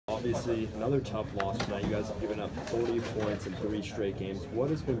obviously, another tough loss tonight. You guys have given up 40 points in 3 straight games. What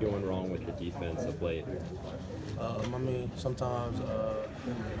has been going wrong with the defense of late? I mean, sometimes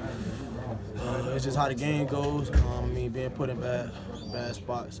it's just how the game goes. I mean, being put in bad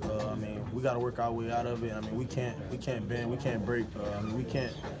spots. I mean, we got to work our way out of it. I mean, we can't bend, we can't break. I mean, we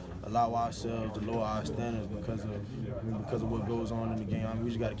can't allow ourselves to lower our standards because of what goes on in the game. I mean, we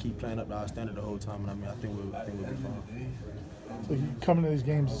just got to keep playing up to our standard the whole time. And I mean, I think we'll be fine. So you come into these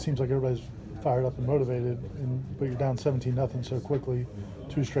games, it seems like everybody's fired up and motivated, but you're down 17-0 so quickly,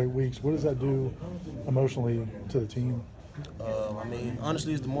 2 straight weeks. What does that do emotionally to the team? I mean,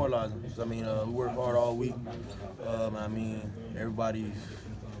 honestly, it's demoralizing. I mean, we work hard all week. I mean, everybody's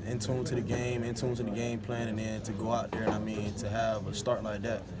in tune to the game, in tune to the game plan, and then to go out there and I mean to have a start like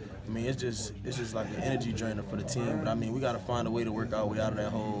that. I mean, it's just like an energy drainer for the team. But I mean, we got to find a way to work our way out of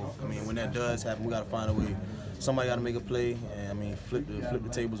that hole. I mean, when that does happen, we got to find a way. Somebody got to make a play, and I mean, flip the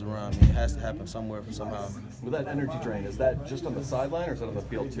tables around. I mean, it has to happen somewhere somehow. With that energy drain, is that just on the sideline or is that on the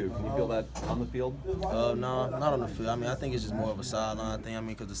field too? Can you feel that on the field? No, not on the field. I mean, I think it's just more of a sideline thing. I mean,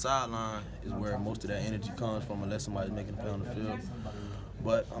 because the sideline is where most of that energy comes from, unless somebody's making a play on the field.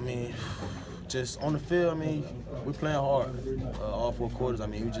 But I mean, just on the field, I mean, we're playing hard all 4 quarters. I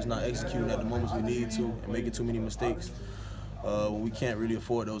mean, we're just not executing at the moments we need to and making too many mistakes. We can't really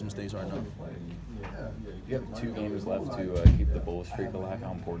afford those mistakes right now. You have 2 games left to keep the bowl streak alive.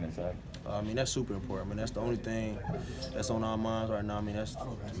 How important is that? I mean, that's super important. I mean, that's the only thing that's on our minds right now. I mean, that's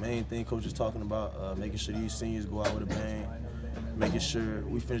the main thing Coach is talking about, making sure these seniors go out with a bang, making sure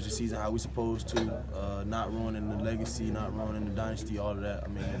we finish the season how we're supposed to, not ruining the legacy, not ruining the dynasty, all of that. I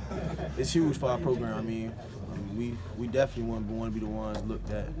mean, it's huge for our program. I mean, we definitely want to be the ones looked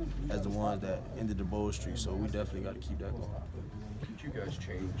at as the ones that ended the bowl streak, so we definitely got to keep that going. Did you guys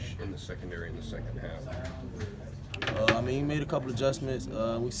change in the secondary in the second half? I mean, he made a couple adjustments.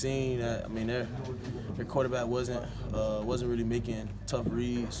 We've seen that. I mean, their quarterback wasn't really making tough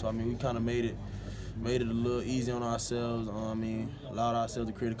reads. So I mean, we kind of made it a little easy on ourselves. I mean, allowed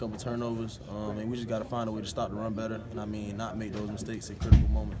ourselves to create a couple turnovers. And we just got to find a way to stop the run better. And I mean, not make those mistakes at critical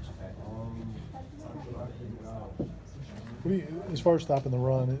moments. As far as stopping the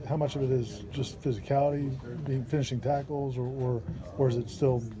run, how much of it is just physicality, finishing tackles, or is it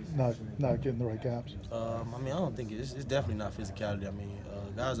still not getting the right gaps? I mean, I don't think it's definitely not physicality. I mean,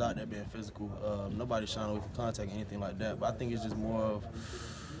 guys out there being physical, nobody's shying away from contact or anything like that. But I think it's just more of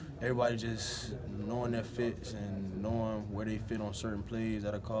everybody just knowing their fits and knowing where they fit on certain plays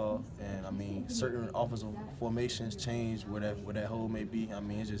that are called. And I mean, certain offensive formations change where that hole may be. I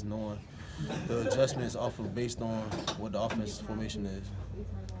mean, it's just knowing the adjustments based on what the offensive formation is.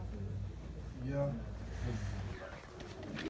 Yeah.